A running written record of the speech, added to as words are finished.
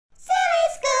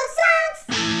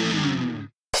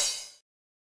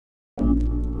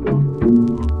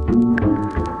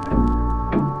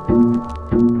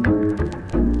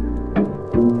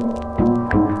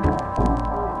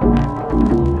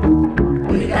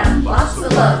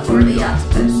love for the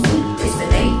octopus. It's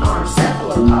an 8-armed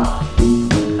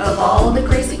cephalopod. Of all the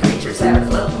crazy creatures that are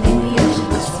floating in the ocean,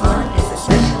 this one is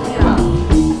especially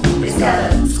odd. It's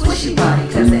got a squishy body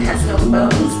because it has no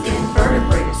bones.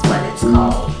 Invertebrate is what it's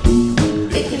called.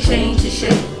 It can change its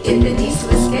shape if it needs to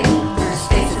escape. Its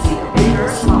face is either big or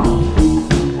small.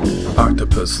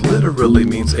 Octopus literally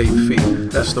means 8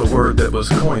 feet. That's the word that was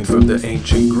coined from the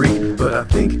ancient Greek. But I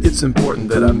think it's important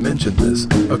that I mention this.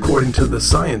 According to the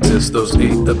scientists, those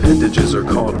 8 appendages are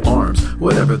called arms.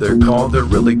 Whatever they're called, they're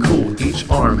really cool. Each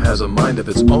arm has a mind of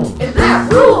its own. And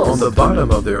that rules! On the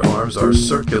bottom of their arms are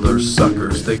circular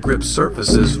suckers. They grip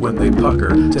surfaces when they pucker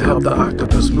to help the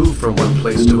octopus move from one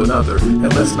place to another.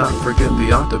 And let's not forget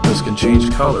the octopus can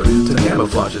change color to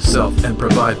camouflage itself and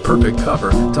provide perfect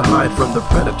cover to hide from the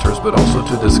predators, but also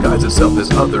to disguise itself as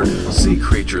other sea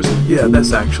creatures. Yeah,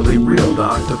 that's actually real. The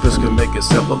octopus can make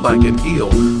itself look like an eel,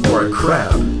 or a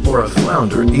crab, or a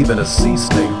flounder, even a sea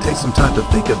snake. Take some time to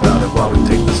think about it while we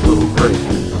take this little break.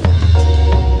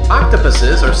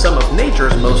 Octopuses are some of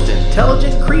nature's most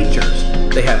intelligent creatures.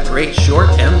 They have great short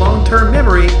and long-term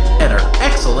memory and are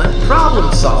excellent problem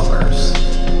solvers.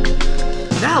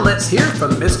 Now let's hear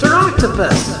from Mr.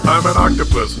 Octopus. I'm an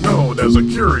octopus known as a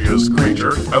curious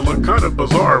creature. I look kind of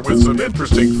bizarre with some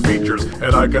interesting features,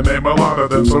 and I can name a lot of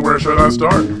them, so where should I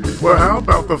start? Well, how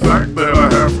about the fact that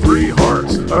I have 3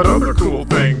 hearts? Another cool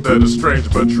thing that is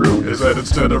strange but true is that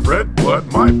instead of red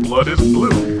blood, my blood is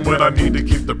blue. When I need to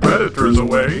keep the predators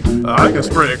away, I can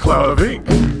spray a cloud of ink.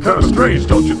 Kinda strange,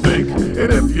 don't you think?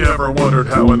 And if you ever wondered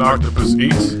how an octopus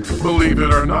eats, believe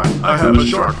it or not, I have a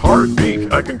sharp, hard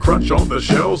beak. I can crunch on the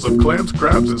shells of clams,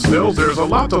 crabs, and snails. There's a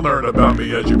lot to learn about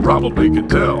me, as you probably can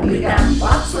tell. We got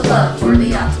lots of love for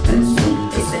the octopus.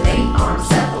 It's an 8-armed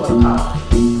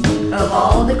cephalopod. Of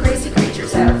all the crazy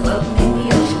creatures that are floating in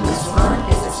the ocean, this one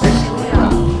is especially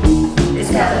odd.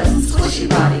 It's got a squishy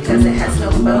body because it has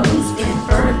no bones.